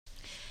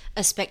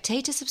A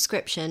Spectator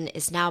subscription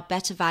is now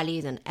better value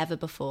than ever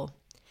before.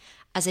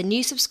 As a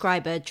new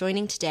subscriber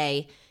joining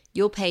today,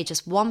 you'll pay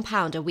just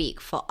 £1 a week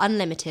for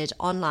unlimited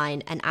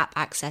online and app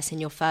access in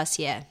your first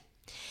year.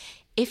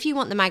 If you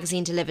want the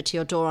magazine delivered to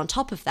your door on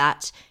top of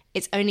that,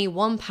 it's only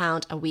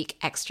 £1 a week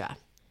extra.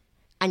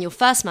 And your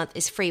first month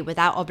is free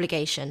without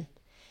obligation.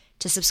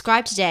 To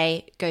subscribe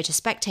today, go to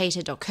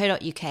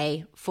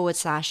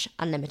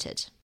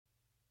spectator.co.uk/unlimited.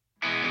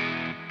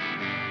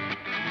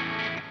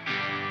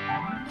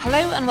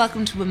 Hello and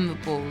welcome to Women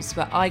with Balls,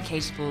 where I,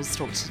 Katie Balls,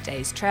 talk to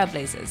today's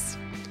trailblazers.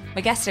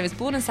 My guest today was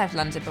born in South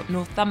London, but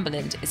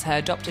Northumberland is her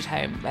adopted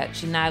home, where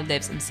she now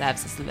lives and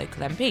serves as the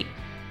local MP.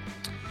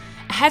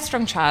 A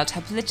headstrong child,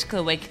 her political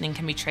awakening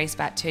can be traced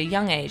back to a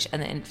young age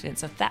and the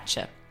influence of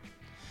Thatcher.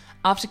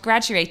 After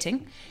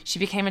graduating, she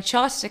became a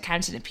chartered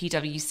accountant at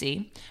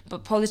PwC,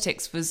 but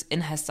politics was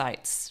in her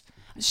sights.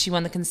 She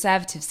won the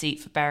Conservative seat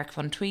for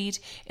Berwick-upon-Tweed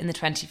in the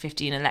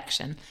 2015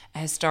 election, a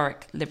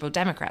historic Liberal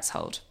Democrats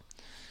hold.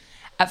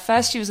 At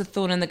first, she was a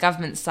thorn in the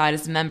government's side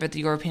as a member of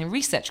the European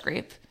Research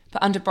Group,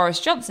 but under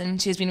Boris Johnson,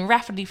 she has been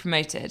rapidly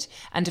promoted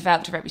and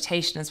developed a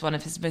reputation as one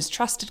of his most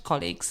trusted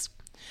colleagues.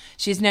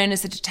 She is known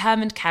as a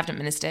determined cabinet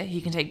minister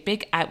who can take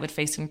big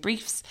outward-facing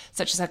briefs,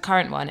 such as her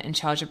current one in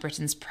charge of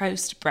Britain's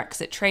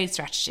post-Brexit trade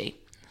strategy.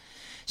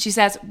 She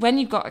says, when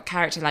you've got a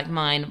character like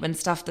mine, when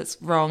stuff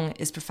that's wrong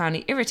is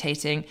profoundly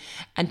irritating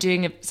and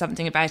doing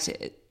something about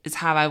it is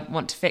how I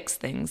want to fix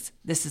things,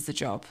 this is the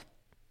job.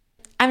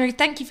 Anne-Marie,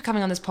 thank you for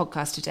coming on this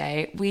podcast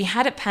today. We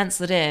had it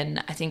penciled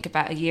in, I think,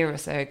 about a year or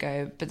so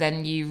ago, but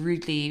then you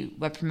rudely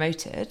were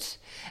promoted,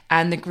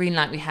 and the green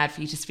light we had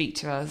for you to speak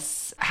to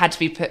us had to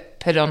be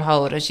put on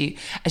hold as you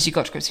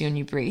got to grips with your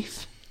new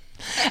brief.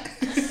 I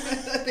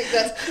think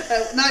that's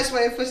a nice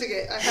way of putting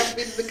it. I haven't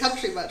been in the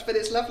country much, but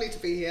it's lovely to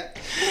be here.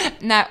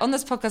 Now, on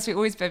this podcast, we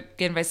always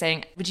begin by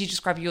saying, would you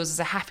describe yours as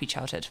a happy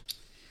childhood?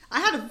 I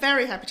had a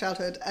very happy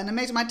childhood and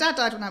amazing. My dad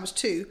died when I was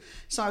 2,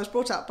 so I was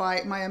brought up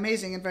by my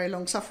amazing and very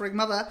long-suffering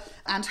mother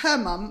and her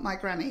mum, my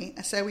granny.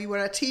 So we were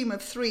a team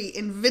of 3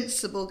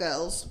 invincible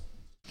girls.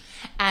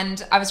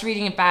 And I was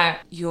reading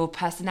about your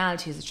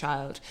personality as a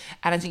child,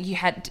 and I think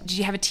did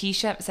you have a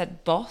T-shirt that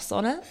said boss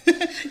on it?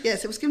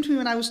 Yes, it was given to me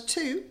when I was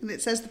 2, and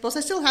it says the boss. I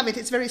still have it.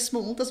 It's very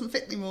small, doesn't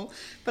fit anymore,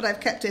 but I've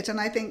kept it. And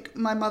I think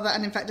my mother,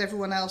 and in fact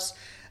everyone else,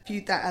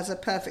 viewed that as a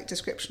perfect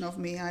description of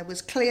me. I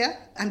was clear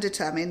and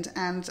determined,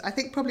 and I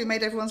think probably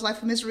made everyone's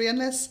life a misery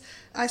unless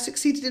I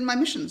succeeded in my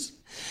missions.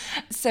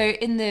 So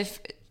in the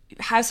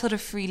household of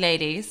 3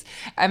 ladies,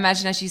 I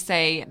imagine, as you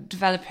say,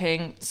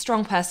 developing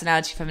strong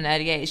personality from an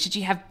early age. Did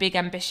you have big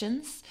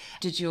ambitions?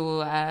 Did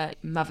your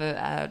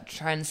mother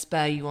try and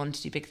spur you on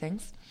to do big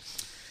things?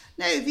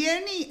 No, the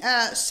only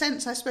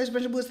sense, I suppose,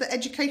 was that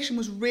education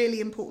was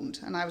really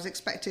important, and I was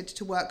expected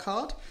to work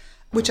hard,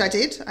 which I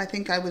did. I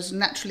think I was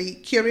naturally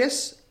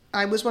curious.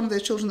 I was one of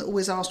those children that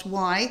always asked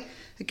why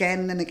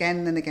again and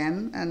again and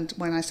again. And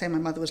when I say my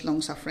mother was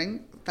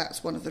long-suffering,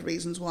 that's one of the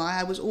reasons why.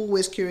 I was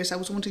always curious. I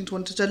was wanted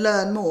to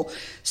learn more.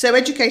 So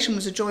education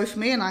was a joy for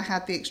me, and I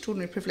had the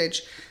extraordinary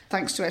privilege,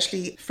 thanks to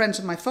actually friends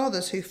of my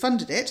father's who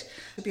funded it,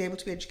 to be able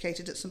to be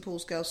educated at St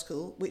Paul's Girls'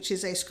 School, which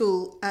is a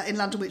school in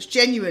London which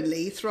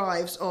genuinely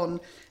thrives on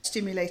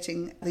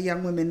stimulating the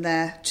young women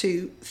there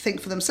to think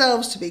for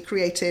themselves, to be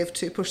creative,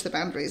 to push the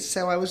boundaries.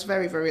 So I was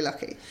very, very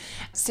lucky.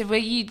 So were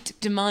you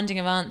demanding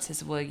of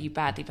answers, or were you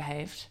badly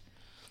behaved?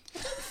 I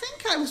don't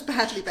think I was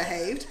badly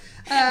behaved.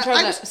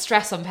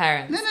 Stress on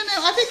parents. No.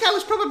 I think I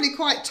was probably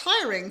quite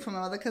tiring for my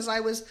mother because I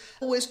was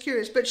always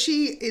curious. But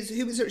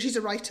she's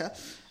a writer,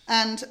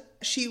 and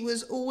she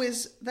was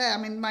always there. I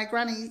mean, my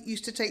granny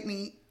used to take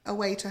me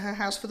away to her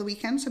house for the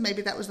weekend, so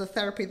maybe that was the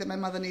therapy that my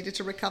mother needed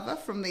to recover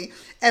from the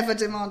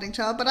ever-demanding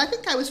child. But I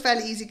think I was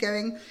fairly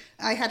easygoing.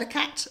 I had a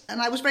cat,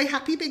 and I was very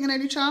happy being an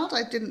only child.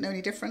 I didn't know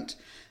any different.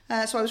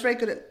 So I was very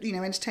good at,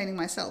 entertaining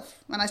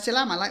myself. And I still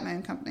am. I like my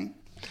own company.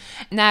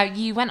 Now,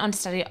 you went on to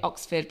study at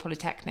Oxford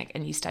Polytechnic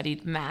and you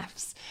studied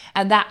maths.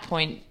 At that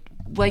point,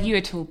 were you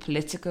at all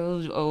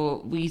political,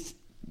 or were you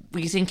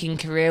thinking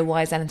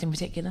career-wise anything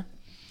particular?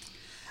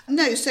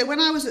 No, so when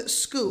I was at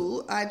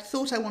school, I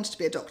thought I wanted to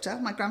be a doctor.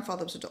 My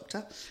grandfather was a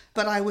doctor,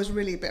 but I was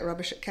really a bit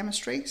rubbish at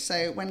chemistry.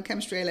 So when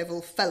chemistry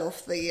A-level fell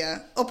off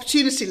the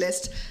opportunity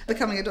list,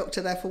 becoming a doctor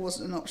therefore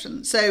wasn't an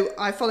option. So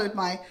I followed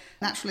my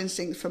natural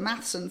instinct for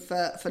maths and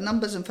for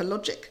numbers and for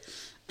logic,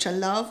 which I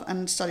love,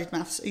 and studied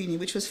maths at uni,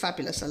 which was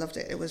fabulous. I loved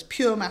it. It was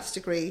pure maths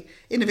degree,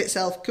 in of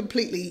itself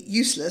completely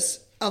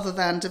useless, other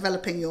than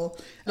developing your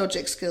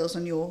logic skills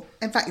and your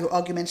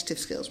argumentative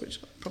skills,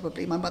 which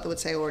probably my mother would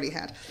say I already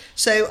had.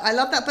 So I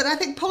love that. But I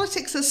think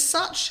politics as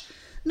such,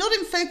 not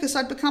in focus.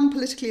 I'd become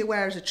politically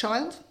aware as a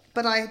child,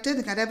 but I don't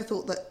think I'd ever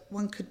thought that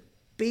one could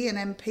be an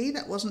MP.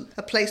 That wasn't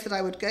a place that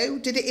I would go.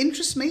 Did it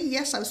interest me?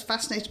 Yes, I was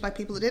fascinated by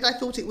people that did. I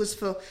thought it was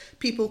for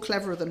people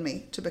cleverer than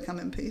me to become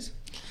MPs.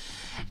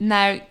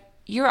 Now,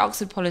 you're at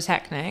Oxford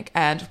Polytechnic,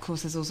 and of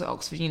course there's also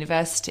Oxford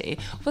University.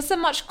 Was there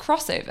much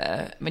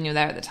crossover when you were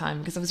there at the time?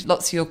 Because obviously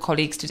lots of your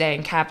colleagues today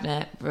in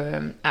Cabinet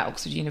were at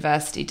Oxford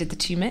University. Did the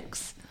two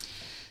mix?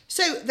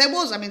 So there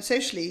was,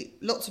 socially,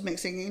 lots of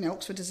mixing.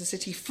 Oxford is a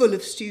city full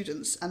of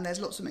students and there's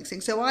lots of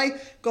mixing. So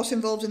I got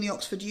involved in the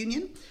Oxford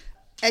Union.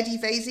 Eddie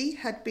Vasey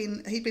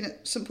he'd been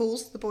at St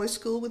Paul's, the boys'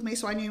 school, with me,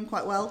 so I knew him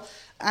quite well.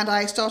 And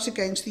I started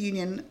going to the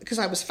union because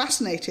I was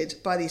fascinated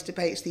by these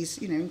debates, these,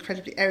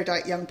 incredibly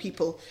erudite young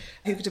people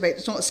who could debate.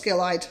 It's not a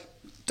skill I'd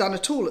done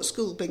at all at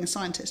school, being a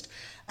scientist.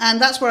 And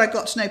that's where I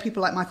got to know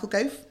people like Michael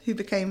Gove, who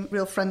became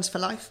real friends for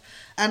life.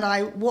 And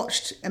I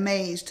watched,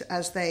 amazed,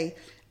 as they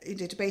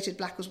debated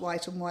black was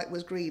white and white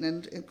was green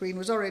and green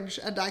was orange,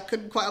 and I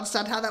couldn't quite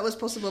understand how that was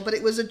possible, but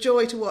it was a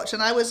joy to watch.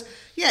 And I was,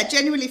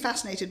 genuinely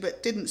fascinated,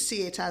 but didn't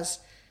see it as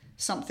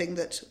something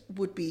that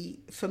would be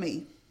for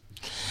me.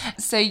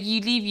 So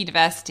you leave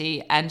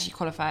university and you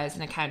qualify as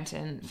an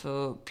accountant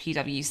for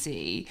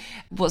PwC.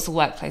 What's the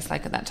workplace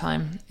like at that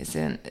time? Is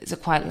it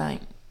quite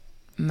like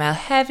male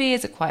heavy?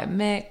 Is it quite a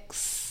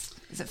mix?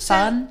 Is it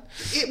fun?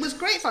 So it was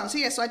great fun.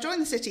 So I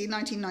joined the city in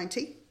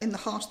 1990, in the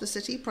heart of the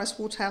city,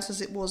 Pricewaterhouse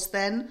as it was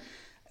then.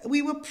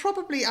 We were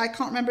probably, I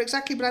can't remember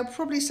exactly, but I would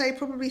probably say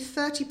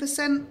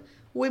 30%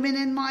 women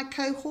in my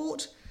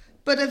cohort,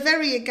 but a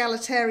very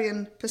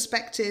egalitarian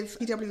perspective.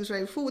 PW was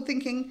very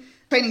forward-thinking.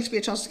 Training to be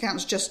a chartered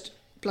accountant is just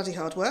bloody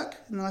hard work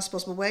in the nicest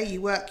possible way.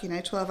 You work,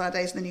 12-hour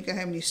days, and then you go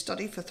home and you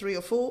study for 3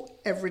 or 4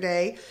 every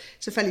day.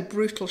 It's a fairly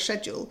brutal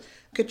schedule.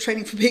 Good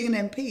training for being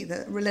an MP,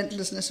 the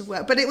relentlessness of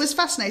work. But it was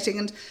fascinating,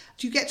 and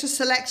you get to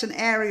select an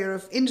area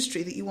of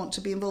industry that you want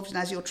to be involved in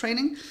as your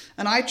training.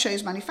 And I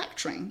chose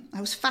manufacturing.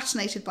 I was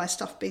fascinated by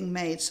stuff being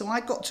made. So I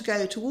got to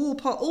go to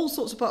all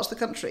sorts of parts of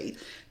the country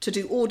to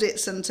do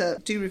audits and to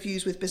do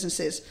reviews with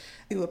businesses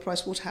who were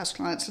Pricewaterhouse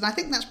clients. And I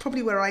think that's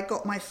probably where I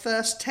got my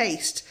first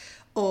taste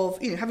of,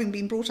 having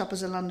been brought up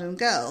as a London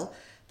girl,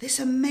 this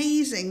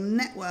amazing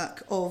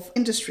network of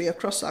industry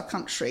across our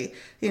country.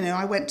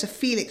 I went to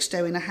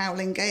Felixstowe in a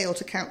howling gale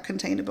to count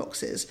container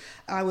boxes.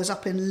 I was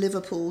up in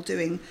Liverpool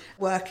doing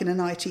work in an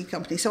IT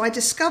company. So I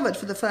discovered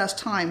for the first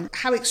time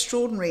how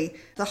extraordinary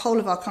the whole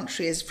of our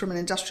country is from an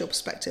industrial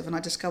perspective. And I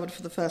discovered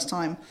for the first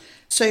time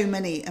so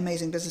many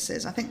amazing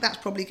businesses. I think that's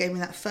probably gave me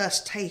that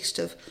first taste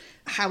of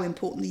how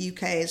important the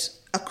UK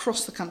is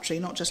across the country,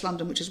 not just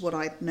London, which is what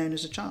I'd known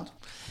as a child.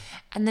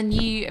 And then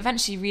you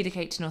eventually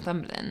relocate to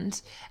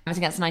Northumberland, I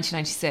think that's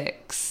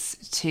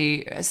 1996,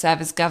 to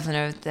serve as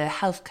governor of the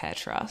Healthcare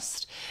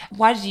Trust.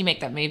 Why did you make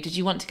that move? Did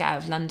you want to get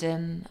out of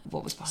London?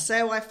 What was behind it?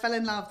 So I fell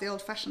in love, the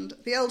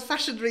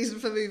old-fashioned reason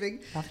for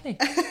moving. Lovely.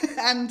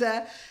 And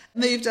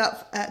moved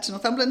up to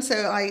Northumberland.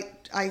 So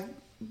I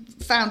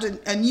found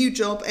a new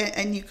job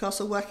in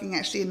Newcastle, working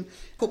actually in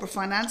corporate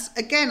finance.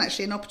 Again,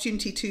 actually an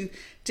opportunity to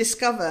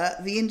discover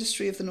the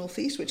industry of the North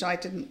East, which I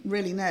didn't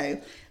really know.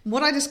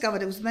 What I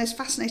discovered, it was the most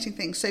fascinating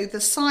thing. So the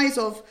size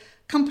of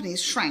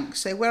companies shrank.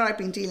 So where I'd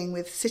been dealing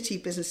with city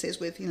businesses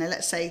with,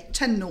 let's say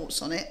 10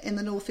 noughts on it, in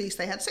the North East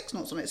they had 6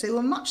 noughts on it. So they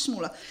were much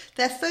smaller.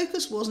 Their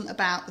focus wasn't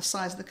about the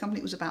size of the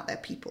company, it was about their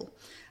people.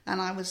 And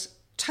I was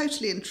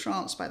totally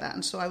entranced by that.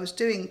 And so I was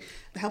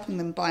helping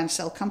them buy and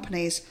sell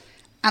companies.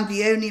 And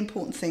the only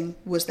important thing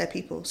was their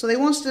people. So they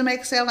wanted to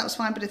make a sale, that was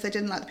fine. But if they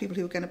didn't like the people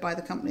who were going to buy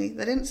the company,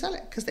 they didn't sell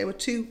it because they were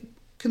too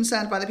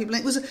concerned by the people.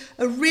 And it was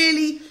a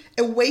really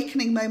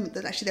awakening moment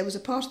that actually there was a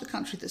part of the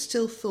country that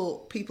still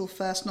thought people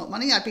first, not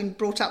money. I'd been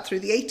brought up through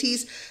the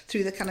 80s,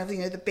 through the kind of,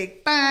 the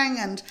Big Bang,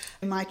 and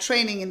my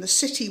training in the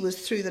city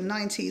was through the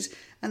 90s.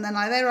 And then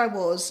there I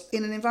was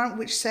in an environment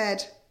which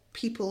said,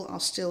 people are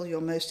still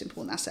your most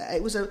important asset.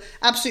 It was an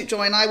absolute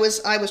joy, and I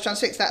was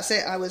transfixed. That's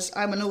it.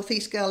 I'm a North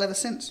East girl ever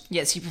since.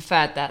 Yes, you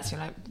preferred that, so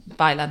you're like,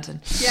 bye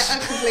London. Yeah,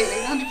 completely,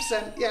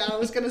 100%. Yeah, I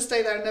was going to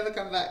stay there and never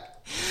come back.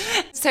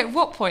 So at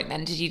what point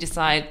then did you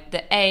decide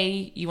that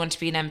A, you want to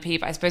be an MP,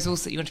 but I suppose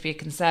also you want to be a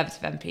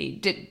Conservative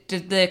MP?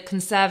 Did the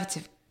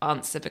Conservative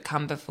answer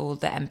become before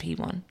the MP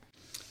one?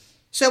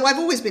 So I've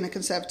always been a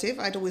Conservative.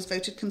 I'd always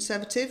voted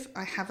Conservative.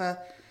 I have a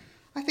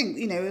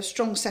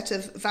strong set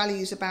of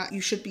values about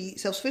you should be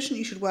self-sufficient,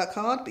 you should work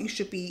hard, but you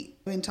should be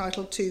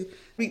entitled to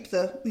reap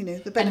the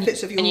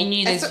benefits of your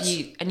efforts.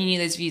 And you knew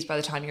those views by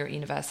the time you were at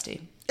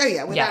university. Oh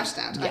yeah, without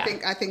doubt. Yeah.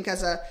 I think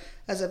as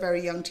a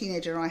very young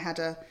teenager, I had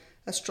a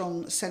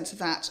strong sense of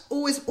that.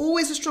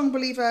 Always a strong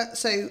believer.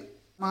 So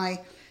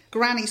my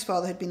granny's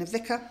father had been a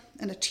vicar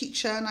and a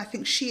teacher, and I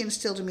think she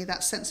instilled in me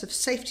that sense of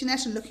safety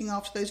net and looking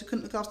after those who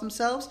couldn't look after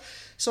themselves.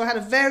 So I had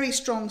a very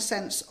strong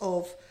sense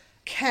of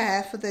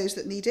care for those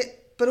that need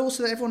it, but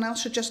also that everyone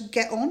else should just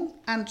get on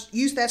and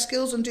use their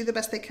skills and do the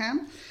best they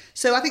can.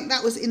 So I think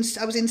that was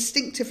I was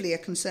instinctively a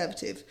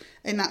Conservative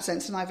in that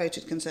sense, and I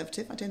voted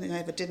Conservative. I don't think I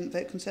ever didn't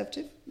vote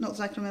Conservative, not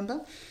that I can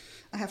remember.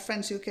 I have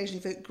friends who occasionally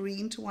vote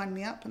Green to wind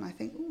me up, and I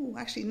think, oh,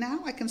 actually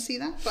now I can see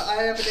that, but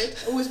I never did.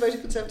 Always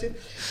voted Conservative.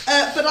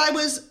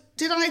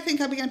 Did I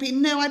think I'd be MP?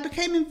 No, I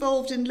became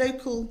involved in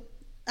local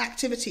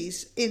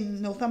activities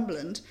in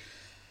Northumberland.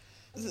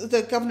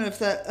 The governor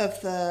of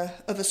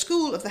a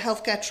school, of the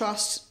Healthcare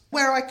Trust,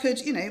 where I could,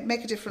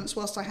 make a difference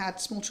whilst I had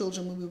small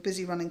children when we were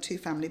busy running 2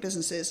 family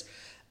businesses.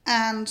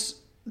 And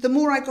the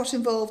more I got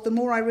involved, the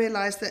more I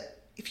realised that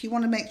if you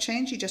want to make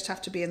change, you just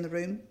have to be in the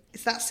room.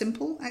 It's that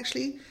simple,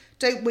 actually.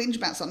 don't whinge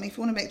about something. If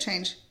you want to make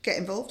change, get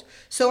involved.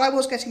 So I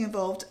was getting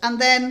involved.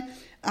 And then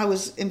I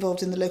was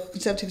involved in the local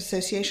Conservative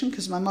Association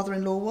because my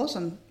mother-in-law was,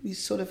 and you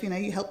sort of,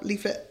 you help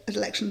leaflet at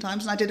election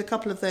times. And I did a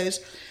couple of those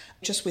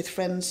just with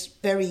friends,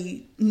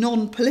 very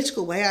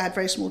non-political way. I had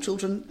very small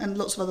children and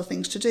lots of other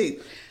things to do.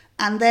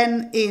 And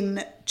then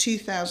in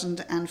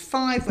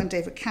 2005, when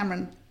David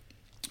Cameron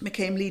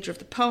became leader of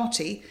the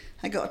party,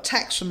 I got a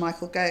text from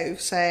Michael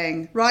Gove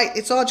saying, right,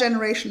 it's our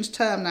generation's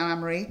term now,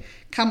 Anne-Marie.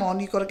 Come on,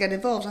 you've got to get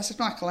involved. I said,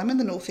 Michael, I'm in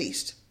the North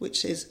East,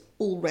 which is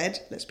all red,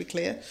 let's be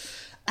clear.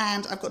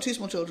 And I've got 2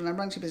 small children, I'm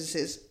running 2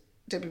 businesses.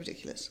 Don't be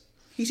ridiculous.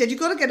 He said, you've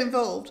got to get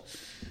involved.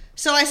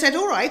 So I said,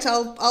 all right,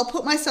 I'll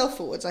put myself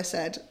forwards, I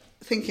said,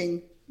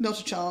 thinking not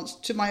a chance,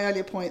 to my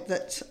earlier point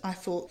that I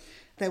thought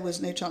there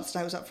was no chance that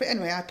I was up for it.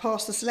 Anyway, I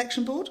passed the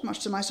selection board, much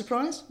to my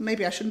surprise.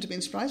 Maybe I shouldn't have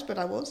been surprised, but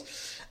I was.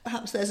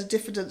 Perhaps there's a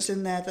diffidence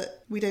in there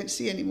that we don't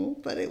see anymore,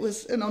 but it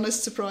was an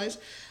honest surprise.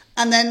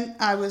 And then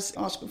I was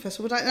asked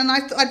Professor Wood, and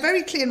I'd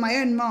very clear in my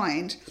own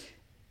mind,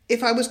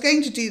 if I was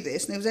going to do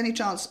this, and there was any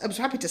chance, I was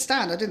happy to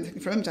stand. I didn't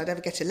think for a moment I'd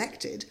ever get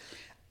elected.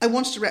 I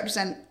wanted to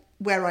represent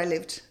where I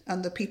lived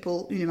and the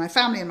people, my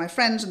family and my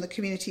friends and the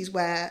communities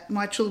where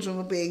my children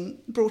were being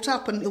brought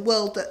up and the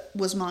world that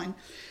was mine.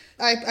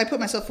 I put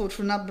myself forward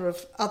for a number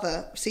of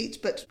other seats,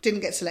 but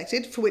didn't get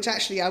selected, for which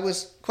actually I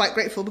was quite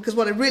grateful, because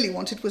what I really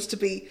wanted was to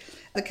be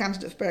the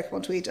candidate for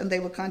Berwick-upon-Tweed, and they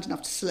were kind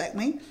enough to select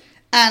me.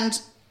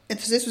 And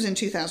this was in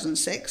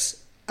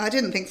 2006. I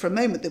didn't think for a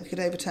moment that we could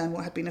overturn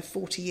what had been a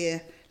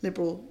 40-year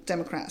Liberal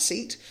Democrat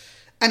seat.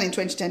 And in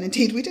 2010,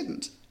 indeed, we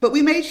didn't. But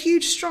we made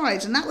huge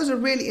strides, and that was a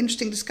really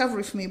interesting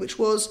discovery for me, which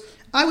was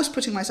I was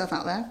putting myself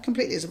out there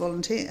completely as a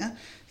volunteer,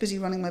 busy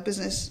running my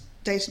business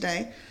day to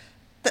day,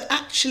 that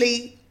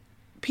actually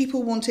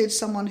people wanted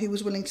someone who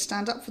was willing to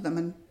stand up for them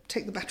and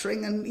take the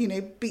battering and,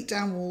 beat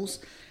down walls.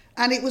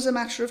 And it was a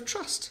matter of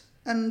trust.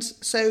 And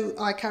so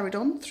I carried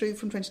on through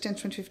from 2010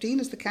 to 2015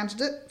 as the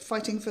candidate,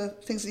 fighting for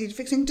things that needed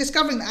fixing,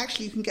 discovering that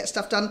actually you can get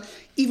stuff done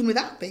even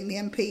without being the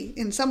MP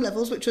in some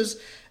levels, which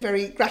was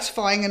very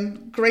gratifying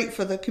and great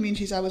for the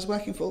communities I was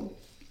working for.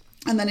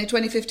 And then in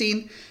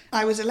 2015,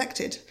 I was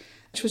elected,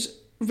 which was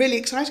really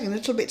exciting and a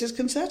little bit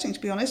disconcerting, to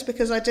be honest,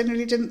 because I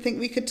genuinely didn't think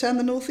we could turn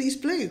the North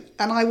East blue.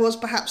 And I was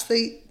perhaps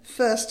the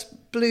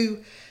first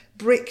blue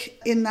brick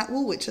in that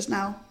wall, which is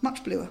now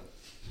much bluer.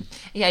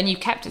 Yeah, and you've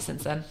kept it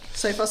since then.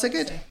 So far, so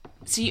good.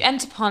 So you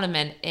enter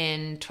Parliament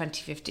in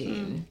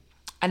 2015,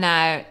 and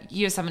now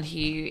you're someone who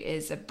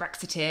is a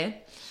Brexiteer.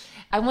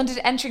 I wondered,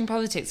 entering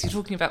politics, you're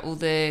talking about all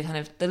the kind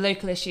of the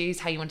local issues,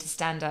 how you want to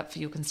stand up for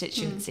your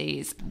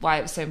constituencies, why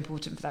it was so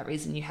important for that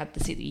reason you had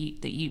the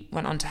seat that you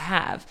went on to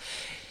have.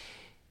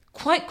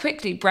 Quite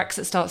quickly,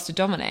 Brexit starts to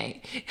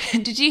dominate.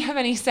 Did you have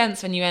any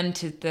sense when you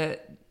entered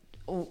that?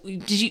 Or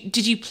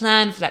did you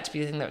plan for that to be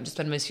the thing that would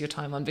spend most of your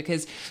time on?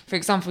 Because, for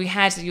example, we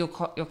had your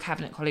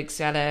cabinet colleague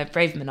Suella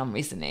Braverman on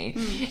recently,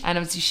 and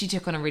obviously she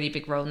took on a really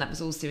big role, and that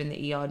was also in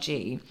the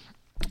ERG.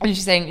 And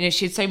she's saying,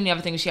 she had so many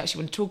other things she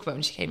actually wanted to talk about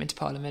when she came into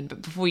Parliament,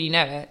 but before you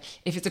know it,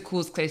 if it's a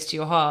cause close to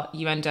your heart,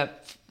 you end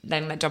up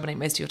letting that dominate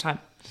most of your time.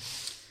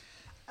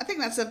 I think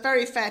that's a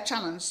very fair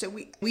challenge. So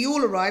we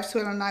all arrived,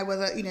 Suella and I were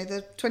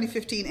the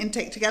 2015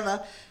 intake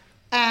together,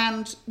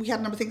 and we had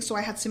a number of things. So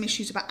I had some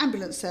issues about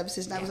ambulance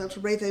services, and I was able to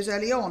raise those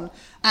early on.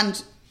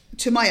 And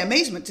to my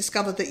amazement,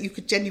 discovered that you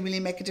could genuinely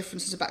make a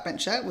difference as a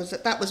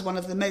backbencher. That was one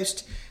of the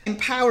most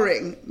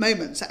empowering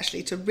moments,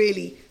 actually, to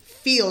really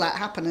feel that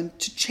happen and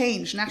to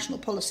change national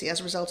policy as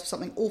a result of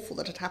something awful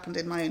that had happened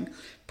in my own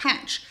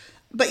patch.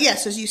 But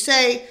yes, as you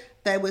say,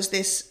 there was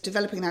this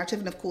developing narrative,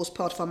 and of course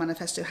part of our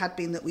manifesto had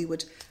been that we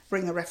would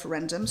bring a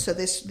referendum. So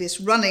this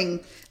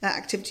running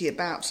activity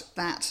about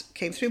that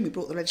came through, and we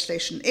brought the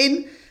legislation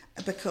in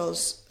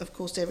because, of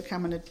course, David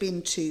Cameron had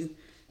been to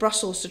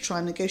Brussels to try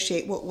and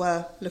negotiate what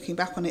were, looking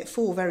back on it,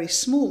 4 very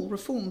small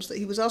reforms that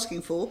he was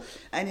asking for,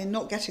 and in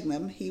not getting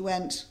them, he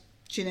went,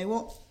 do you know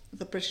what?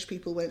 The British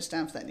people won't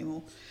stand for that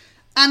anymore.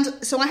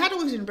 And so I had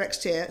always been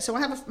Brexiteer. So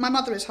my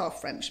mother is half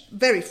French,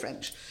 very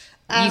French.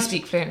 You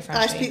speak fluent French.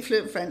 I speak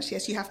fluent French,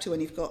 yes, you have to when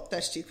you've got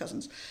 32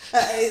 cousins.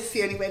 It's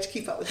the only way to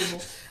keep up with them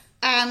all.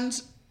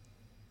 And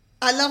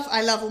I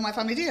love all my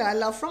family dear. I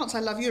love France,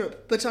 I love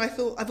Europe. But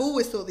I've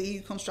always thought the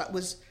EU construct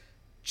was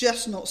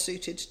just not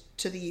suited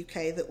to the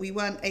UK, that we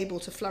weren't able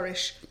to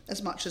flourish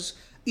as much as,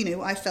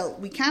 I felt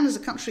we can as a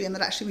country, and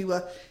that actually we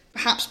were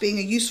perhaps being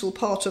a useful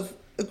part of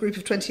a group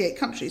of 28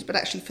 countries, but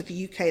actually for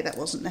the UK that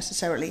wasn't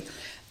necessarily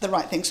the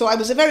right thing. So I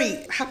was a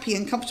very happy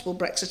and comfortable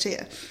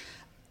Brexiteer.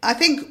 I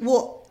think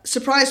what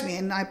surprised me,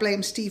 and I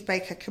blame Steve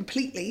Baker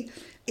completely,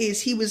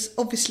 is he was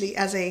obviously,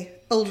 as a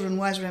older and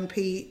wiser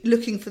MP,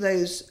 looking for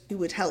those who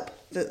would help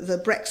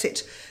the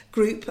Brexit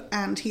group,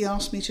 and he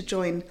asked me to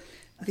join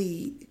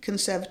the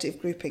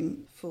Conservative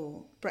grouping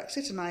for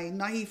Brexit, and I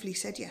naively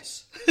said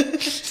yes.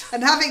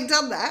 And having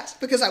done that,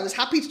 because I was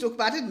happy to talk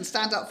about it and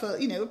stand up for,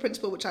 a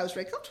principle which I was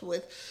very comfortable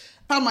with,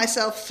 found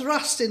myself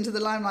thrust into the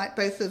limelight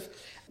both of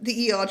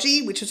the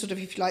ERG, which is sort of,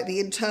 if you like, the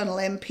internal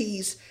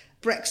MPs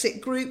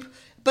Brexit group,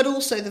 but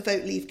also the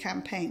Vote Leave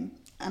campaign.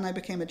 and I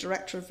became a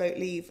director of Vote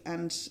Leave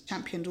and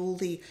championed all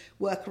the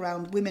work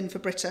around Women for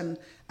Britain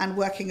and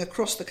working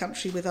across the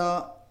country with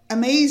our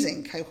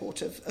amazing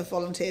cohort of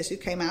volunteers who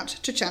came out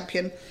to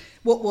champion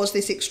what was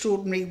this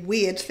extraordinary,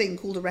 weird thing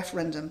called a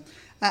referendum.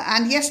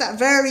 And yes, that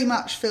very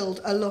much filled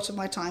a lot of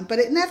my time, but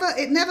it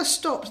never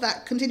stopped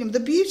that continuum. The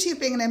beauty of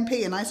being an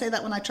MP, and I say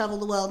that when I travel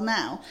the world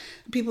now,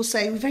 people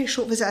say, very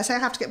short visit, I say, I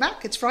have to get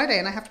back, it's Friday,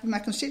 and I have to be in my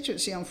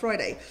constituency on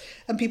Friday.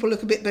 And people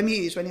look a bit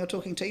bemused when you're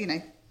talking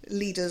to,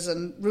 leaders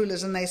and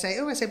rulers, and they say,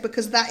 I say,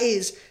 because that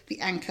is the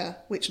anchor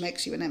which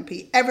makes you an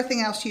MP.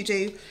 Everything else you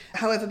do,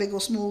 however big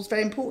or small, is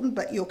very important,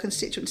 but your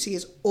constituency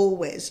is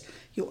always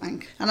your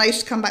anchor. And I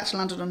used to come back to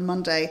London on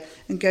Monday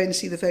and go and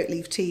see the Vote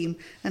Leave team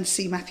and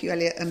see Matthew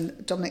Elliott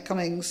and Dominic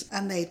Cummings,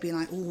 and they'd be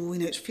like,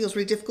 it feels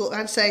really difficult.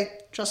 I'd say,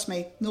 trust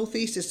me, North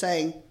East is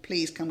saying,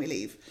 please, can we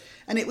leave?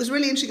 And it was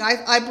really interesting.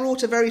 I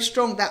brought a very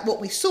strong, what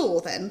we saw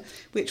then,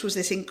 which was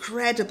this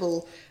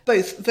incredible,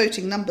 both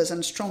voting numbers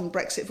and strong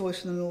Brexit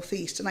voice from the North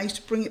East. And I used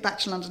to bring it back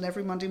to London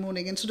every Monday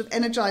morning and sort of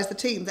energise the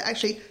team that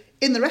actually,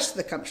 in the rest of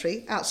the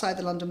country, outside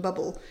the London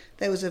bubble,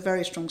 there was a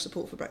very strong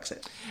support for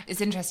Brexit. It's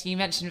interesting, you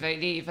mentioned Vote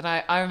Leave, and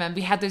I remember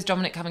we had those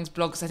Dominic Cummings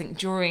blogs, I think,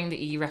 during the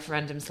EU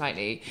referendum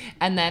slightly,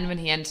 and then when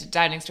he entered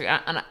Downing Street,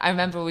 and I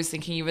remember always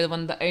thinking you were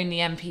one of the only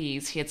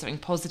MPs he had something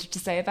positive to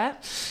say about.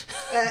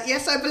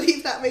 Yes, I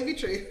believe that may be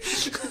true.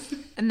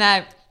 And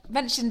now,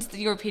 mentioned the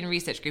European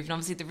Research Group, and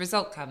obviously the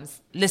result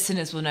comes.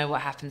 Listeners will know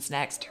what happens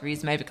next.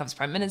 Theresa May becomes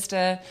Prime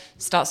Minister,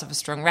 starts off a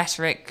strong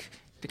rhetoric,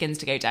 begins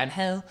to go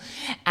downhill,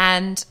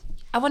 and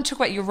I want to talk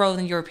about your role in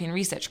the European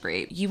Research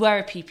Group. You were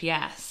a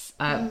PPS,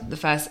 the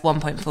first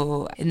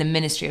 1.4 in the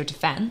Ministry of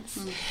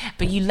Defence,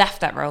 but you left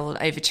that role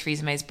over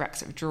Theresa May's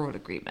Brexit withdrawal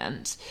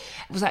agreement.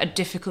 Was that a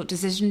difficult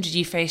decision? Did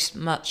you face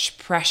much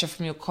pressure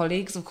from your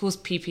colleagues? Of course,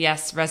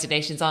 PPS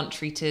resignations aren't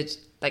treated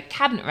like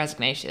cabinet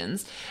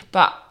resignations,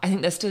 but I think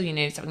there's still,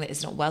 something that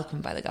is not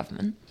welcomed by the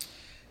government.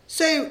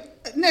 So,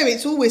 no,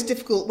 it's always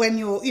difficult when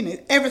you're,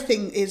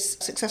 everything is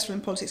successful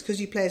in politics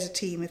because you play as a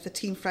team. If the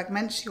team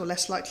fragments, you're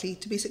less likely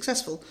to be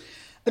successful.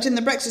 But in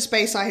the Brexit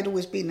space, I had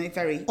always been a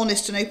very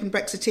honest and open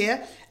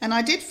Brexiteer, and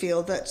I did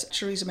feel that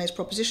Theresa May's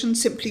proposition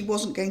simply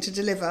wasn't going to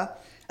deliver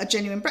a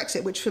genuine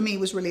Brexit, which for me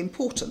was really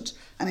important.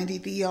 And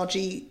indeed, the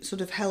ERG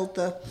sort of held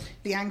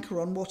the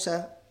anchor on what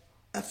a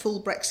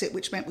full Brexit,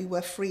 which meant we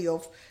were free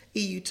of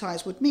EU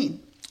ties, would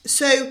mean.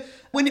 So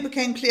when it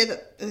became clear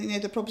that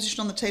the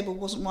proposition on the table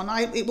wasn't one,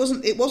 it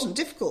wasn't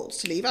difficult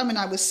to leave. I mean,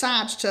 I was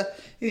sad to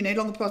no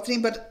longer be part of the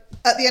team, but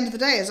at the end of the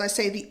day, as I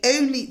say, the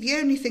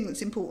only thing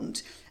that's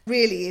important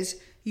really is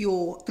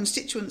your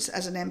constituents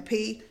as an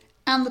MP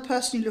and the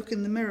person you look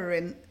in the mirror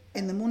in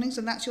the mornings,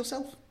 and that's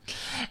yourself.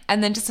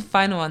 And then just a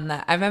final one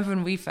there. I remember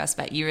when we first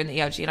met, you were in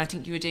the ERG, and I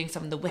think you were doing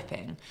some of the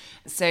whipping.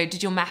 So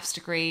did your maths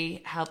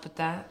degree help with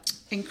that?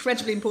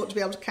 Incredibly important to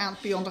be able to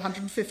count beyond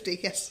 150,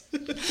 yes.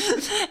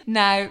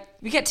 Now,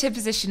 we get to a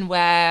position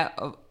where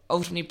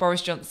ultimately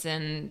Boris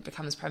Johnson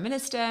becomes Prime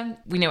Minister.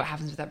 We know what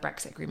happens with that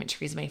Brexit agreement.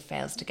 Theresa May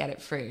fails to get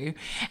it through.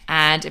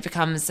 And it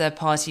becomes a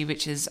party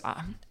which is...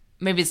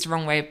 maybe it's the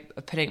wrong way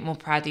of putting it, more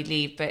proudly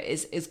Leave, but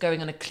is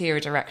going on a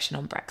clearer direction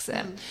on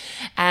Brexit.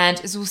 And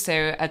it's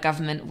also a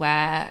government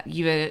where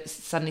you are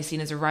suddenly seen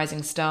as a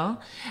rising star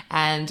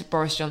and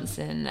Boris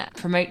Johnson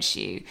promotes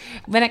you.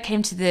 When it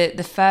came to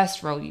the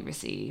first role you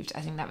received,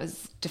 I think that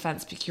was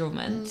defence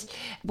procurement.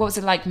 What was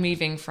it like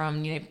moving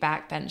from,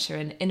 backbencher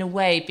and in a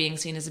way being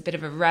seen as a bit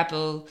of a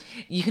rebel?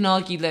 You can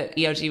argue that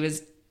ERG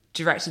was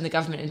directing the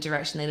government in a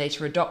direction they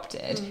later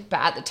adopted, but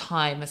at the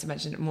time, as I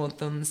mentioned, more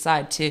on the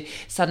side to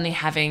suddenly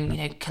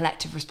having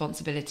collective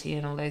responsibility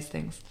and all those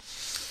things.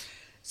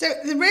 So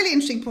the really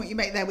interesting point you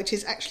make there, which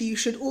is actually you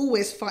should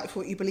always fight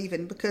for what you believe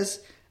in, because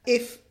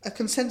if a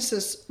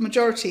consensus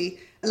majority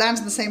lands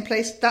in the same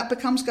place, that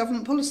becomes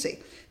government policy.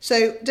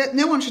 So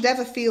no one should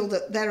ever feel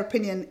that their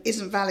opinion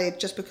isn't valid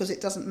just because it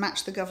doesn't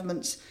match the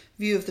government's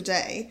view of the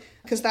day,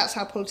 because that's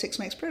how politics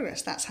makes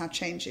progress. That's how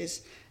change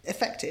is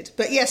effected.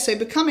 But yes, so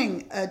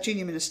becoming a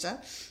junior minister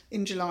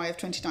in July of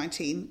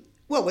 2019,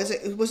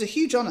 it was a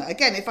huge honour.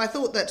 Again, if I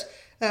thought that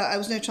I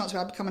was no chance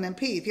I'd become an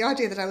MP, the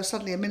idea that I was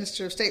suddenly a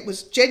Minister of State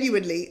was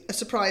genuinely a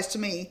surprise to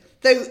me,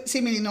 though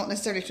seemingly not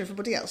necessarily to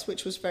everybody else,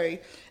 which was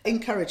very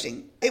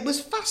encouraging. It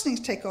was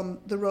fascinating to take on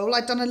the role.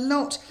 I'd done a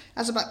lot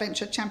as a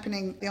backbencher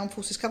championing the Armed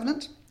Forces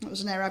Covenant. It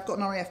was an area. I've got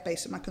an RAF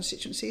base in my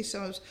constituency,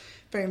 so I was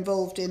very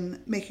involved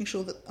in making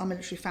sure that our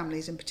military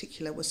families in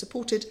particular were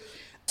supported.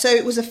 So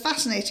it was a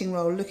fascinating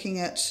role looking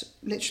at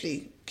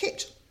literally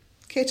kit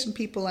and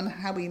people and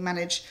how we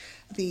manage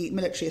the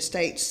military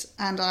estates.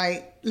 And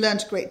I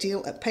learned a great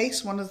deal at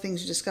pace. One of the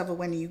things you discover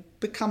when you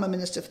become a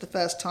minister for the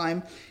first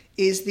time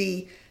is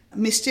the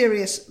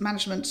mysterious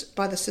management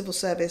by the civil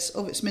service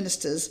of its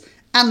ministers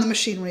and the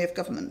machinery of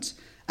government.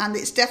 And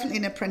it's definitely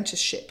an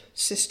apprenticeship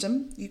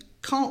system. You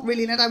can't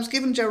really know. I was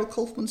given Gerald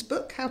Kaufman's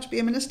book, How to Be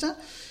a Minister,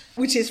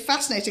 which is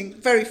fascinating,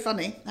 very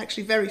funny,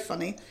 actually very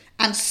funny,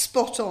 and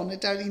spot on.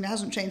 It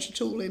hasn't changed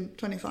at all in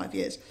 25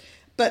 years.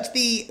 But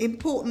the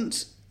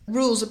important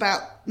rules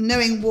about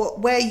knowing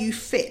where you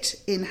fit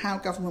in how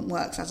government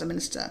works as a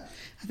minister,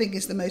 I think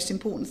is the most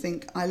important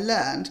thing I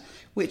learned,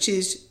 which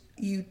is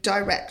you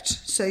direct.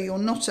 So you're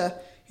not a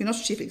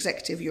chief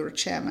executive, you're a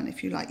chairman,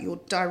 if you like. You're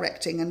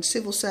directing, and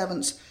civil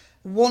servants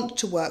want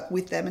to work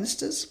with their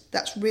ministers.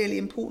 That's really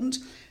important.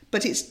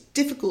 But it's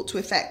difficult to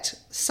effect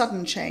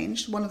sudden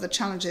change. One of the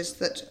challenges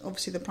that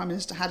obviously the Prime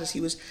Minister had as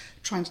he was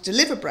trying to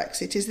deliver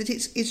Brexit is that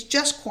it's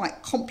just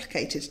quite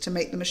complicated to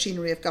make the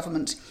machinery of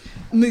government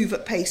move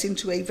at pace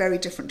into a very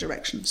different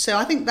direction. So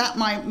I think that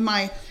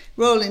my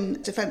role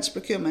in defence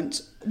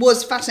procurement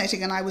was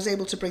fascinating, and I was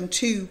able to bring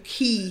two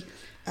key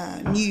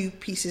new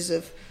pieces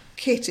of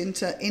kit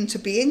into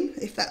being,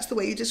 if that's the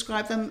way you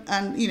describe them,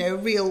 and a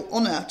real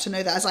honour to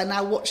know that as I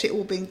now watch it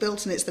all being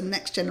built, and it's the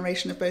next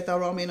generation of both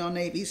our Army and our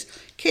Navy's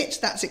kit.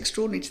 That's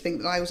extraordinary to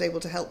think that I was able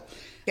to help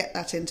get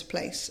that into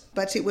place.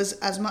 But it was,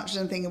 as much as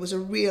anything, it was a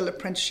real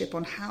apprenticeship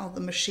on how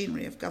the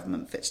machinery of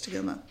government fits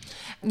together.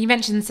 You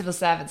mentioned civil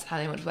servants, how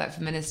they want to work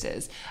for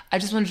ministers. I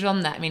just wondered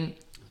on that,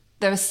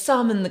 there are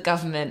some in the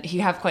government who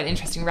have quite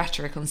interesting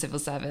rhetoric on civil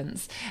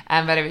servants,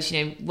 whether it's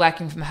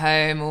working from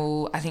home,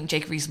 or I think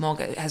Jacob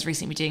Rees-Mogg has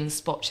recently been doing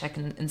spot check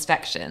and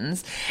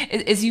inspections.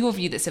 Is your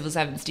view that civil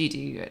servants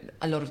do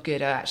a lot of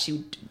good, or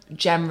actually,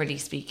 generally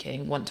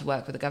speaking, want to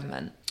work with the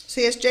government? So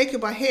yes,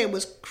 Jacob, I hear,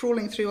 was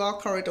crawling through our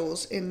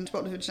corridors in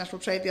Department of International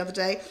Trade the other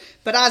day.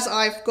 But as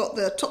I've got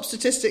the top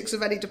statistics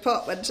of any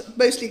department,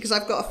 mostly because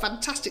I've got a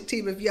fantastic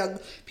team of young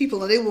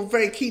people and they were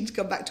very keen to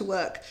come back to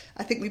work,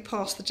 I think we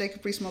passed the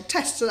Jacob Rees-Mogg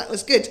test, so that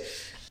was good.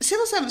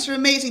 Civil servants are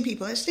amazing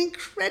people. It's an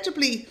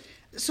incredibly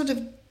sort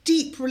of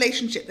deep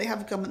relationship they have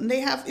with government,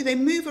 and they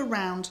move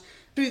around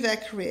through their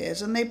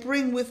careers, and they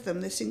bring with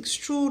them this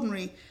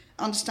extraordinary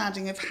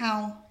understanding of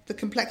how the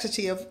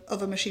complexity of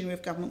a machinery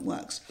of government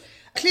works.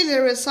 Clearly,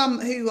 there are some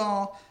who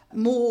are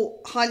more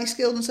highly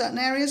skilled in certain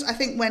areas. I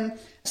think when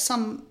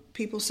some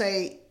people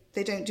say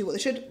they don't do what they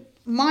should,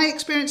 my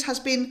experience has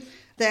been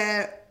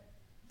they're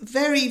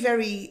very,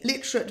 very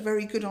literate,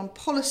 very good on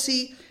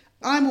policy.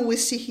 I'm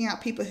always seeking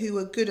out people who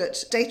are good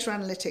at data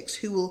analytics,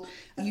 who will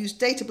use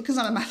data, because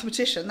I'm a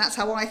mathematician. That's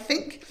how I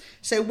think.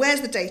 So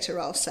where's the data,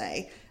 I'll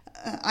say.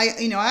 I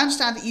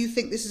understand that you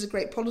think this is a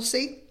great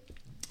policy,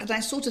 and I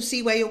sort of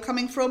see where you're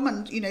coming from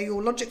and,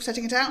 your logic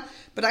setting it out.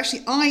 But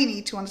actually, I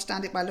need to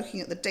understand it by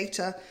looking at the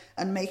data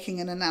and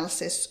making an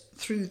analysis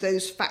through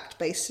those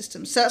fact-based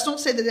systems. So that's not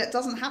to say that it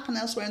doesn't happen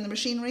elsewhere in the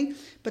machinery,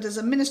 but as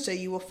a minister,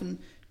 you often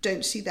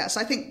don't see that.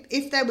 So I think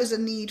if there was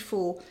a need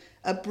for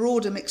a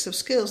broader mix of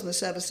skills in the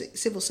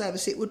civil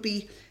service, it would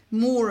be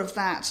more of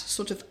that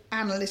sort of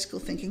analytical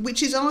thinking,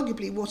 which is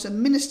arguably what a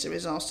minister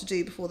is asked to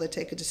do before they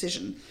take a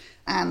decision.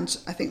 And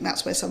I think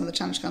that's where some of the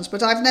challenge comes.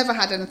 But I've never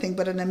had anything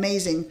but an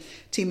amazing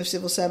team of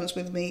civil servants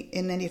with me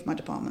in any of my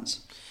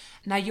departments.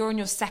 Now, you're in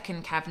your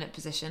second cabinet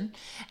position,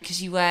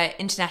 because you were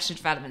International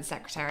Development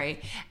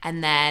Secretary,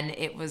 and then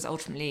it was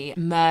ultimately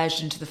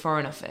merged into the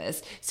Foreign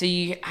Office. So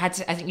you had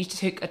to, I think you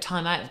took a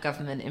time out of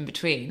government in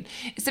between.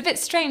 It's a bit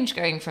strange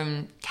going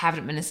from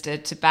cabinet minister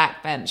to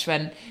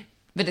backbench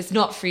but it's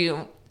not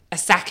through a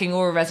sacking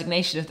or a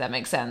resignation, if that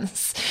makes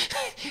sense.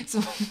 So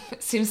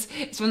it seems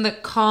it's one of the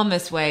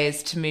calmest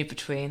ways to move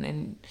between.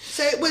 And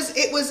so it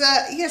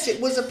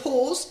was a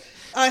pause.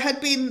 I had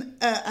been,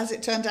 as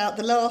it turned out,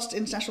 the last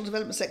International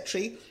Development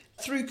Secretary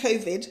through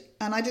COVID,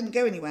 and I didn't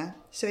go anywhere.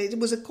 So it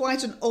was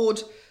quite an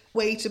odd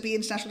way to be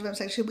International Development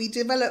Secretary. We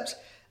developed,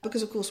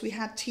 because of course we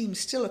had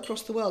teams still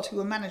across the world who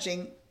were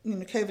managing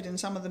COVID in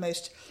some of the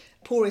most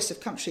poorest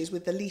of countries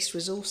with the least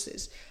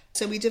resources.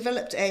 So we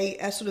developed a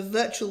sort of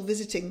virtual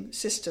visiting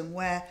system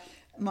where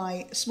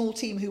my small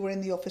team who were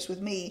in the office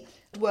with me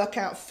would work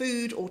out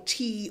food or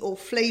tea or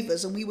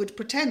flavours, and we would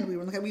pretend we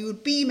were on the go. We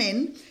would beam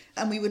in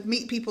and we would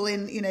meet people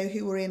in,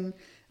 who were in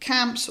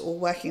camps or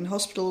working in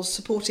hospitals,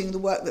 supporting the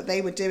work that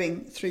they were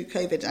doing through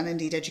COVID, and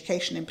indeed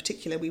education in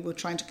particular. We were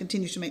trying to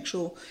continue to make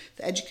sure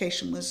that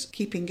education was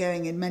keeping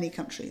going in many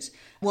countries,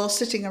 while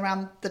sitting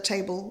around the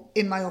table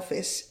in my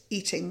office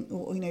eating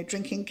or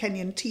drinking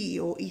Kenyan tea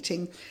or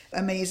eating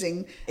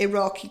amazing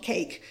Iraqi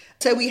cake.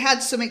 So we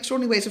had some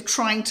extraordinary ways of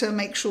trying to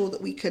make sure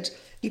that we could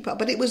keep up.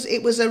 But it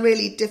was a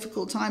really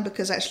difficult time,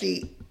 because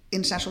actually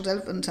international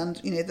development and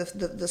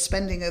the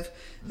spending of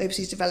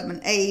overseas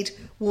development aid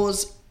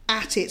was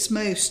at its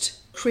most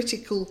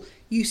critical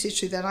usage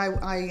through that.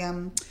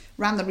 I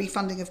ran the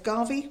refunding of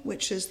Gavi,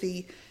 which is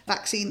the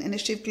vaccine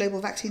initiative,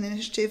 global vaccine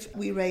initiative.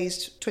 We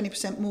raised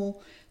 20% more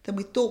than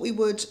we thought we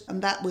would,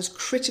 and that was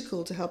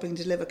critical to helping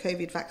deliver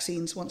COVID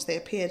vaccines once they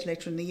appeared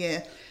later in the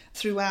year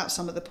throughout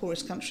some of the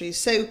poorest countries.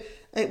 So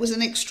it was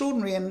an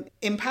extraordinary and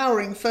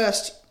empowering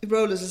first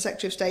role as a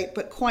Secretary of State,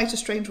 but quite a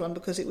strange one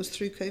because it was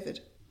through COVID.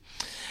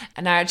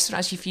 And now I just want to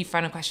ask you a few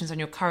final questions on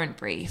your current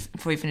brief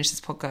before we finish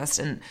this podcast.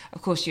 And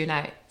of course, you're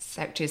now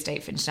Secretary of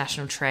State for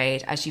International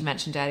Trade. As you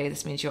mentioned earlier,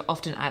 this means you're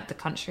often out of the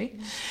country.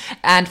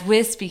 And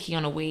we're speaking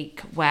on a week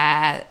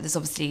where there's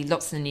obviously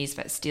lots in the news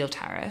about steel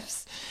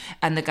tariffs,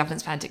 and the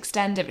government's plan to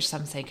extend it, which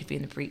some say could be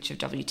in the breach of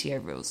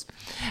WTO rules.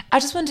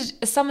 I just wondered,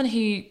 as someone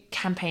who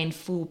campaigned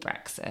for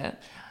Brexit,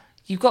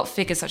 You've got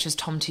figures such as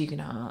Tom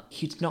Tugendhat,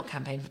 who did not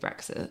campaign for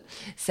Brexit,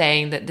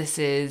 saying that this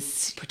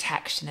is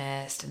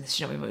protectionist and this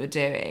should not be what we're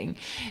doing.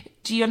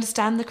 Do you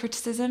understand the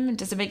criticism? And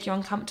does it make you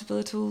uncomfortable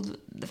at all,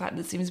 the fact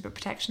that it seems a bit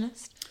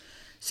protectionist?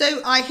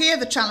 So I hear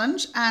the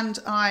challenge, and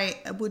I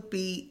would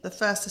be the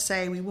first to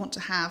say we want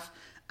to have,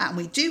 and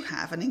we do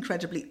have, an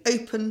incredibly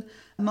open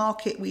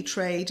market. We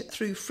trade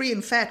through free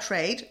and fair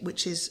trade,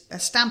 which is a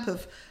stamp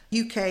of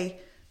UK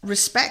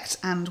respect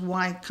and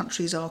why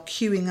countries are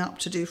queuing up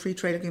to do free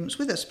trade agreements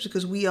with us,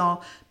 because we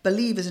are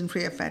believers in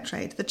free and fair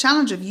trade. The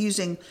challenge of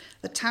using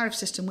the tariff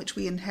system which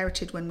we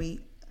inherited when we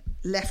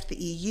left the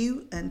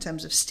EU in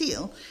terms of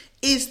steel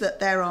is that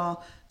there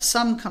are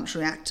some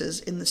country actors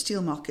in the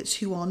steel markets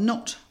who are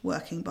not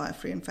working by a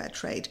free and fair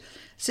trade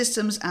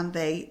systems, and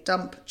they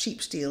dump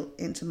cheap steel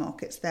into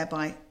markets,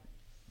 thereby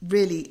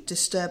really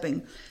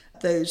disturbing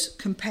those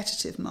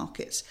competitive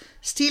markets.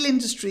 Steel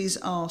industries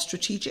are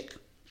strategic.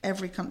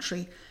 Every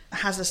country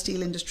has a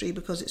steel industry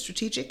because it's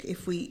strategic.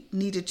 If we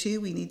needed to,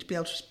 we need to be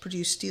able to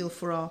produce steel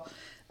for our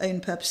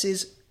own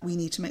purposes. We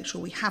need to make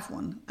sure we have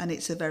one, and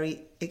it's a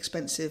very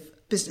expensive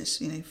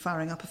business.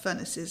 Firing up a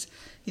furnace is,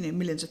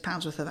 millions of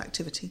pounds worth of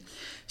activity.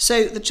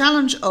 So the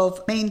challenge of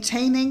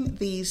maintaining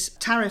these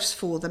tariffs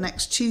for the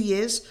next 2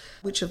 years,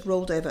 which have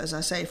rolled over, as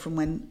I say, from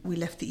when we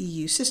left the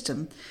EU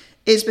system,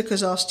 is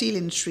because our steel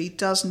industry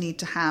does need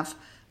to have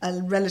a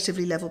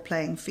relatively level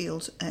playing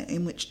field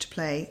in which to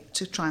play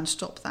to try and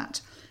stop that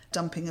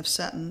dumping of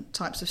certain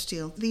types of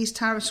steel. These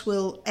tariffs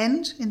will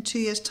end in 2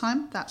 years'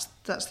 time. That's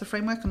the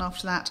framework, and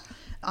after that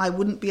I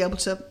wouldn't be able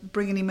to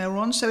bring any more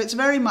on. So it's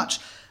very much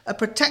a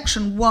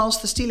protection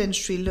whilst the steel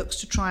industry looks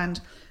to try and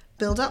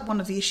build up. One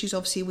of the issues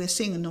obviously we're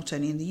seeing, and not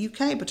only in the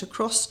UK but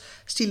across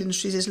steel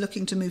industries, is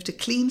looking to move to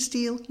clean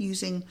steel,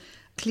 using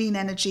clean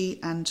energy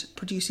and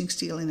producing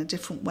steel in a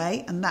different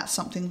way, and that's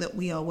something that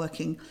we are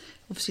working,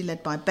 obviously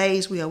led by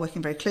BEIS, we are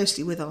working very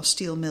closely with our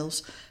steel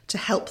mills to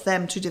help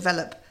them to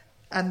develop,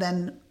 and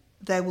then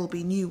there will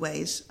be new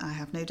ways, I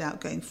have no doubt,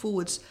 going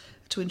forwards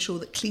to ensure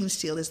that clean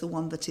steel is the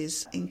one that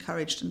is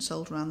encouraged and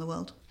sold around the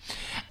world.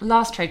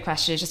 Last trade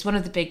question, just one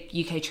of the big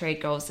UK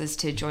trade goals is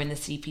to join the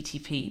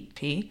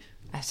CPTPP.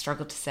 I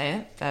struggled to say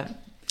it, but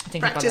I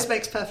think practice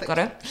makes perfect. Got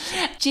it.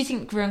 Do you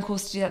think we're on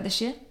course to do that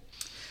this year?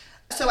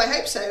 So I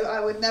hope so. I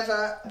would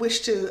never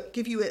wish to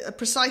give you a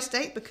precise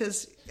date,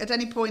 because at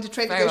any point a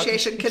trade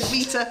negotiation can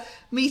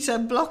meet a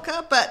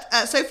blocker. But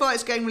so far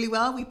it's going really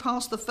well. We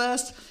passed the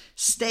first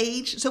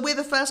stage. So we're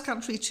the first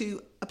country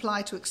to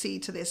apply to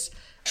accede to this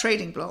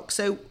trading bloc.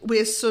 So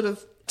we're sort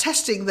of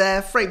testing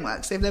their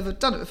frameworks. They've never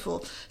done it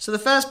before. So the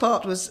first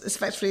part was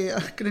effectively,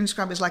 I'm going to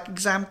describe it as like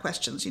exam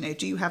questions.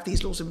 Do you have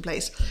these laws in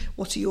place?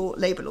 What are your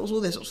labour laws? All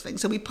those sorts of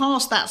things. So we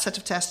passed that set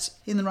of tests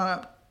in the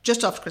run-up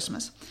just after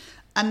Christmas.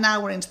 And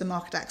now we're into the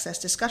market access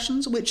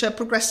discussions, which are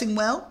progressing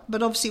well.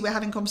 But obviously we're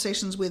having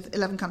conversations with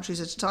 11 countries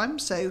at a time.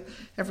 So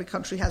every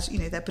country has,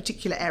 their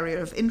particular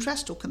area of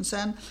interest or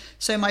concern.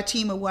 So my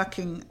team are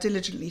working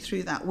diligently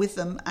through that with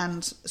them.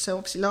 And so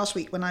obviously last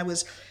week when I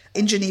was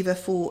in Geneva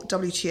for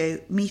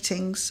WTO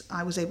meetings,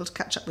 I was able to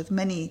catch up with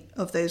many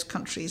of those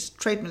countries'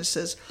 trade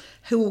ministers,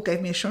 who all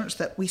gave me assurance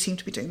that we seem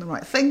to be doing the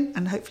right thing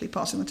and hopefully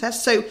passing the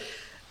test. So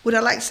would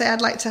I like to say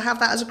I'd like to have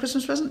that as a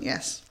Christmas present?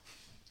 Yes.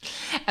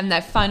 And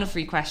their final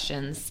 3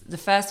 questions. The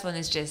first one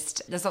is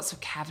just, there's lots of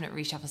cabinet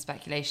reshuffle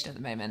speculation at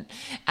the moment.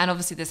 And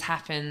obviously this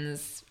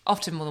happens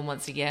often more than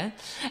once a year,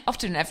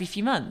 often every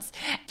few months.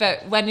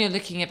 But when you're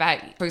looking about,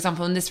 for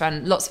example, in this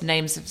round, lots of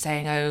names of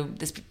saying,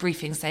 this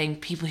briefing saying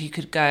people who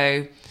could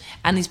go,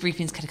 and these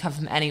briefings could come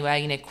from anywhere,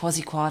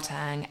 Kwasi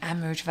Kwarteng,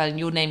 Anne-Marie Trevelyan,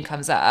 your name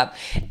comes up.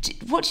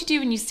 What do you do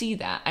when you see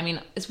that? I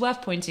mean, it's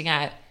worth pointing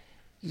out,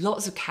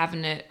 lots of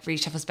cabinet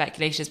reshuffle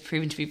speculation has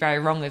proven to be very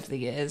wrong over the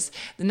years.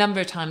 The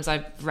number of times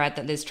I've read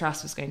that Liz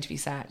Truss was going to be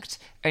sacked,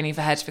 only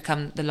for her to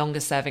become the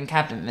longest serving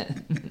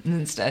cabinet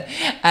minister.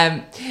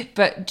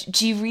 But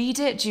do you read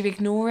it? Do you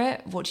ignore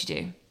it? What do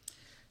you do?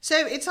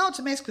 So it's hard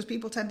to miss because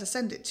people tend to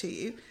send it to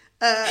you.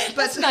 But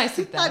that's nice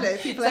of them. I know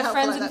people are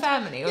friends like and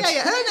family.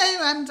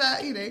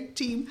 And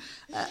team.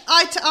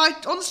 I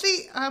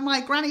honestly,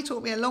 my granny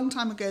taught me a long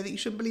time ago that you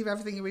shouldn't believe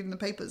everything you read in the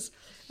papers,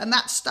 and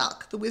that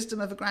stuck. The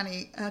wisdom of a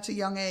granny at a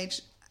young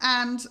age,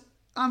 and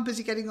I'm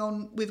busy getting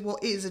on with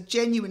what is a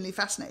genuinely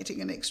fascinating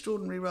and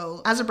extraordinary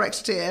role. As a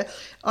Brexiteer,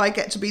 I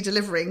get to be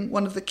delivering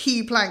one of the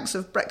key planks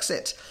of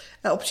Brexit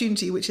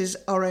opportunity, which is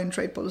our own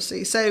trade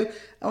policy. So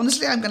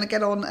honestly, I'm going to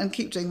get on and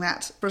keep doing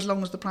that for as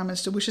long as the Prime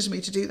Minister wishes me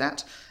to do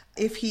that.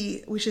 If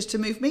he wishes to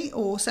move me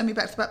or send me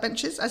back to the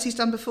backbenches, as he's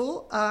done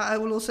before, I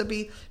will also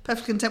be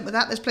perfectly content with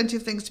that. There's plenty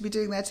of things to be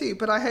doing there too.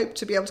 But I hope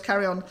to be able to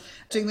carry on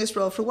doing this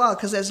role for a while,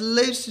 because there's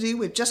loads to do.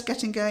 We're just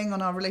getting going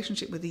on our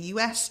relationship with the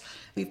US.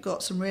 We've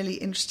got some really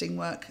interesting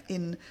work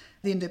in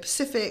the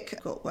Indo-Pacific.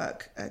 We've got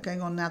work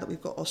going on now that we've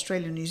got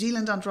Australia and New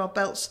Zealand under our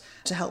belts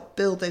to help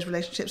build those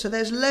relationships. So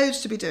there's loads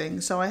to be doing.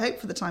 So I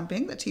hope for the time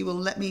being that he will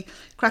let me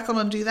crack on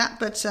and do that.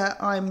 But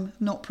I'm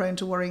not prone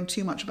to worrying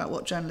too much about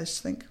what journalists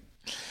think.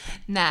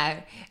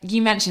 Now,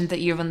 you mentioned that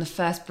you were on the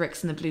first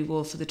bricks in the blue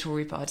wall for the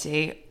Tory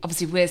party.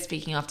 Obviously, we're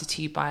speaking after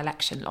 2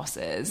 by-election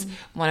losses,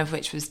 one of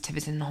which was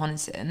Tiverton and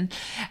Honiton.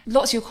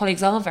 Lots of your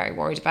colleagues are very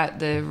worried about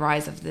the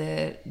rise of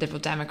the Liberal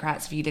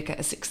Democrats. If you look at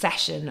a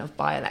succession of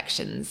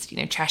by-elections,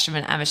 Chesham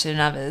and Amersham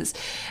and others,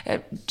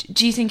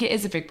 do you think it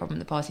is a big problem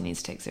the party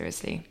needs to take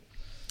seriously?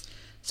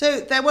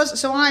 So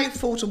I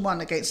fought and won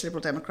against the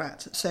Liberal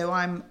Democrat. So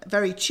I'm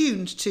very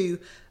tuned to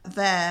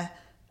their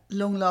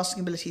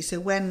long-lasting ability. So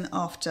when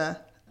after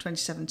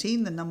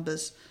 2017 the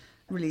numbers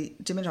really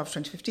diminished, after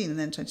 2015 and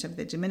then 2017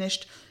 they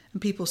diminished,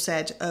 and people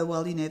said, oh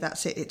well,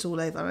 that's it, it's all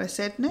over. And I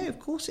said, no, of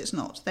course it's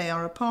not. They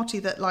are a party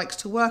that likes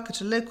to work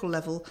at a local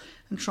level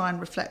and try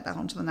and reflect that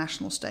onto the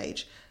national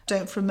stage.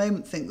 Don't for a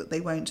moment think that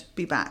they won't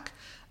be back.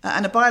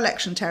 And a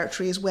by-election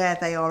territory is where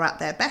they are at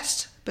their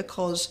best,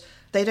 because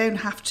they don't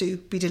have to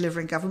be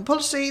delivering government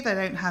policy. They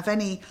don't have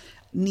any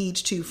need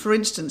to. For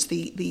instance,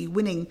 the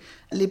winning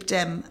Lib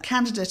Dem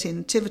candidate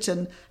in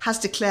Tiverton has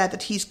declared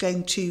that he's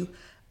going to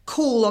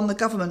call on the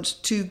government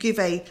to give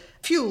a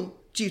fuel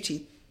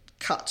duty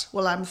cut.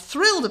 Well, I'm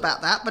thrilled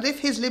about that, but if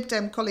his Lib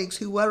Dem colleagues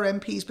who were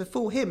MPs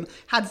before him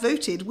had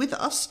voted with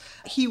us,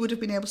 he would have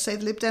been able to say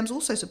the Lib Dems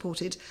also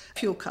supported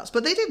fuel cuts,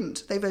 but they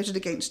didn't. They voted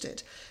against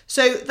it.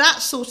 So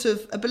that sort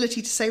of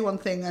ability to say one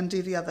thing and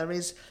do the other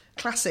is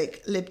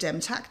classic Lib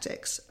Dem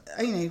tactics.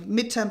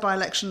 Midterm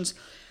by-elections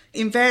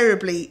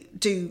invariably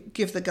do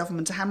give the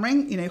government a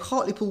hammering.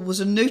 Hartlepool was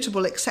a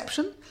notable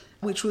exception,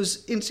 which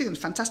was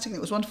fantastic, and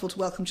it was wonderful to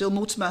welcome Jill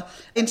Mortimer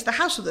into the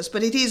House with us.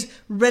 But it is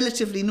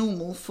relatively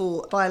normal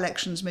for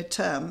by-elections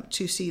midterm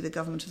to see the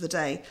government of the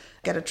day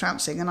get a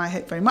trouncing. And I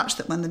hope very much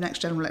that when the next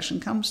general election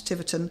comes,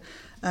 Tiverton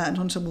and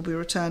Honiton will be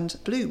returned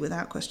blue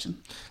without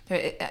question.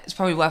 It's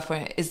probably worth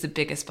pointing out, it is the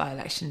biggest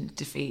by-election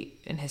defeat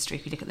in history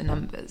if you look at the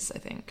numbers, I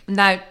think.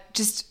 Now,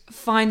 just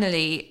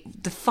finally,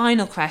 the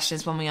final question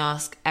is one we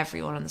ask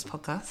everyone on this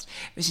podcast,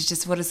 which is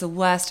just, what is the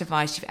worst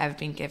advice you've ever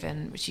been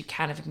given, which you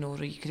kind of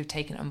ignored or you could have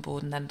taken on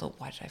board and then thought,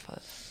 why did I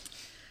follow?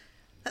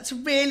 That's a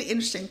really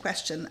interesting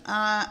question.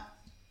 I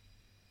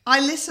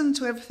listen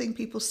to everything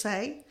people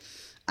say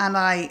and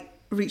I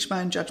reach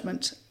my own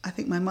judgment. I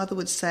think my mother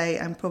would say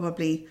I'm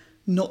probably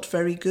not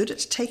very good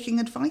at taking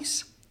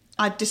advice.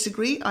 I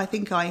disagree. I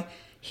think I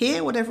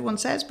hear what everyone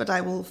says, but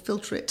I will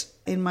filter it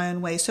in my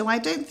own way. So I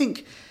don't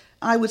think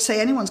I would say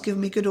anyone's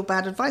given me good or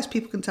bad advice.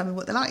 People can tell me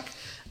what they like.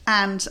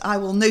 And I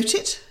will note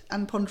it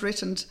and ponder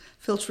it and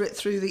filter it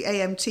through the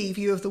AMT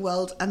view of the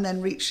world and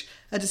then reach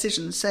a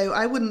decision. So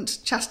I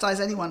wouldn't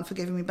chastise anyone for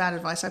giving me bad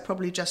advice. I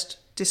probably just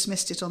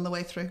dismissed it on the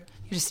way through.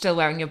 You're just still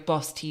wearing your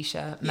Boss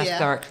t-shirt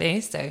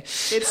metaphorically, so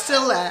it's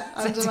still there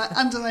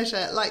under my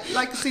shirt, like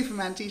a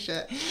Superman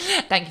t-shirt.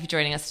 Thank you for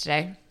joining us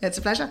today. It's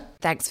a pleasure.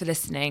 Thanks for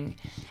listening.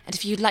 And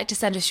if you'd like to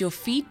send us your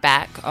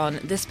feedback on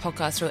this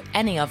podcast or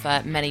any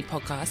other many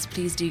podcasts,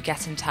 please do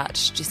get in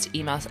touch. Just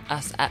email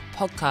us at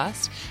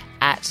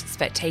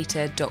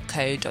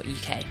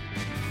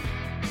podcast@spectator.co.uk.